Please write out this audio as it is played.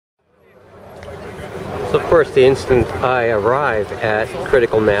So of course, the instant I arrive at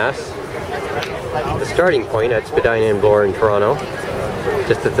critical mass, the starting point at Spadina+Bloor in Toronto,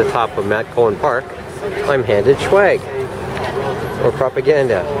 just at the top of Matt Cohen Park, I'm handed swag or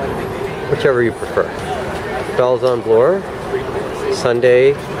propaganda, whichever you prefer. Bells on Bloor,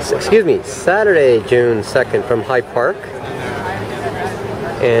 Saturday, June 2nd from Hyde Park,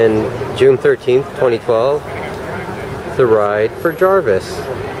 and June 13th, 2012, the ride for Jarvis,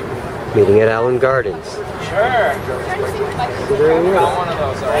 meeting at Allen Gardens. Sure. So there you go.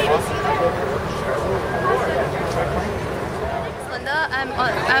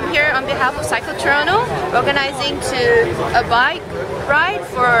 I'm here on behalf of Cycle Toronto, organizing a bike ride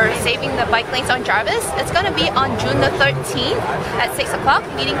for saving the bike lanes on Jarvis. It's going to be on June the 13th at 6 o'clock.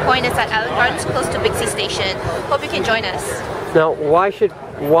 Meeting point is at Allen Gardens, close to Big C Station. Hope you can join us. Now, why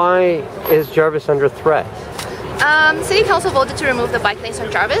is Jarvis under threat? City Council voted to remove the bike lanes on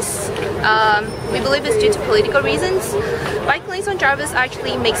Jarvis. We believe it's due to political reasons. Bike lanes on Jarvis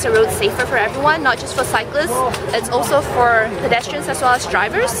actually makes the road safer for everyone, not just for cyclists. It's also for pedestrians as well as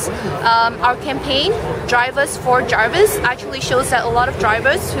drivers. Our campaign, Drivers for Jarvis, actually shows that a lot of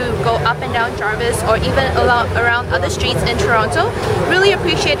drivers who go up and down Jarvis or even around other streets in Toronto really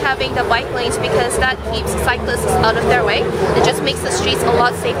appreciate having the bike lanes because that keeps cyclists out of their way. It just makes the streets a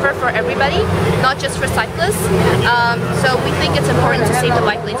lot safer for everybody, not just for cyclists. So we think it's important to save the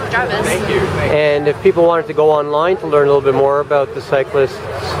bike lanes of Jarvis. And if people wanted to go online to learn a little bit more about the Cyclist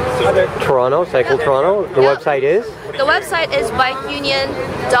Toronto, Cycle Toronto, the website is? The website is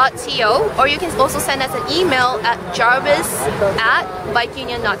bikeunion.to, or you can also send us an email at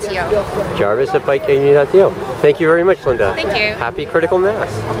jarvis@bikeunion.to. Jarvis@bikeunion.to. Thank you very much, Linda. Thank you. Happy Critical Mass.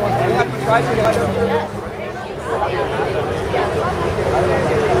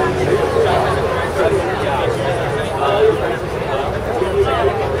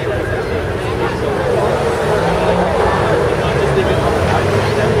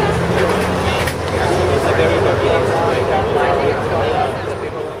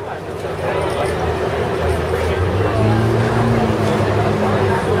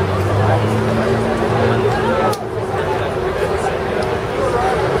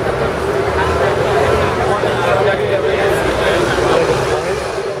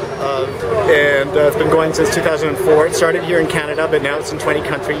 It's been going since 2004. It started here in Canada, but now it's in 20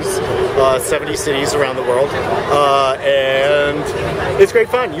 countries, 70 cities around the world. And it's great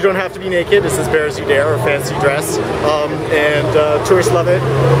fun. You don't have to be naked. It's as bare as you dare or fancy dress. Tourists love it.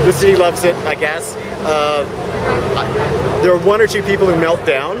 The city loves it, I guess. There are one or two people who melt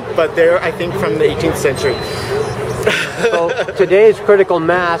down, but they're, I think, from the 18th century. So today is Critical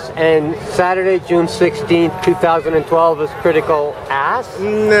Mass, and Saturday, June 16th, 2012 is Critical Ass?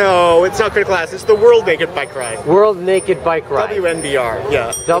 No, it's not Critical Ass. It's the World Naked Bike Ride. World Naked Bike Ride. WNBR,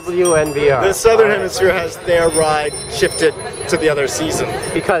 yeah. WNBR. The Southern Hemisphere has their ride shifted to the other season.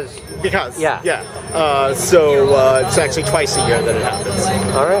 Because, yeah. It's actually twice a year that it happens.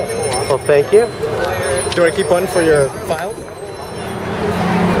 All right. Well, thank you. Do you want to keep one for your file?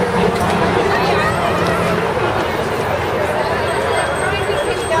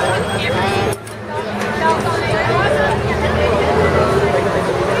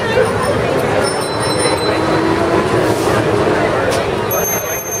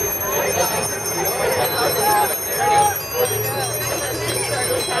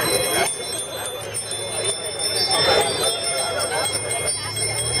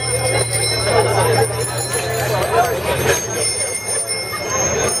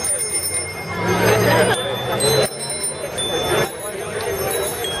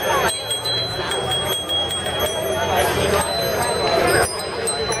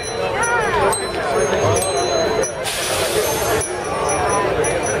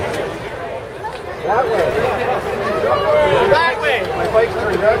 That way! My bike's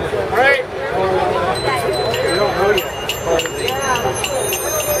turned up. Right? You don't know yet.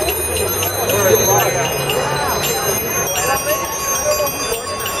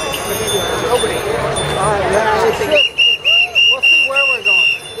 Nobody. We'll see where we're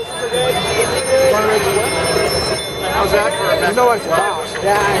going. How's that for a message? You know what it's about.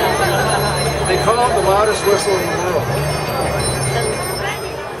 Yeah. They call it the loudest whistle in the world.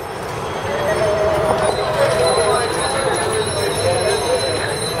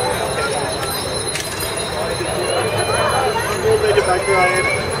 Make it back there, I am.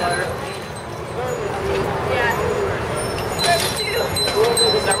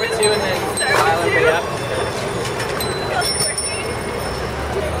 Start with two and then pile everything up.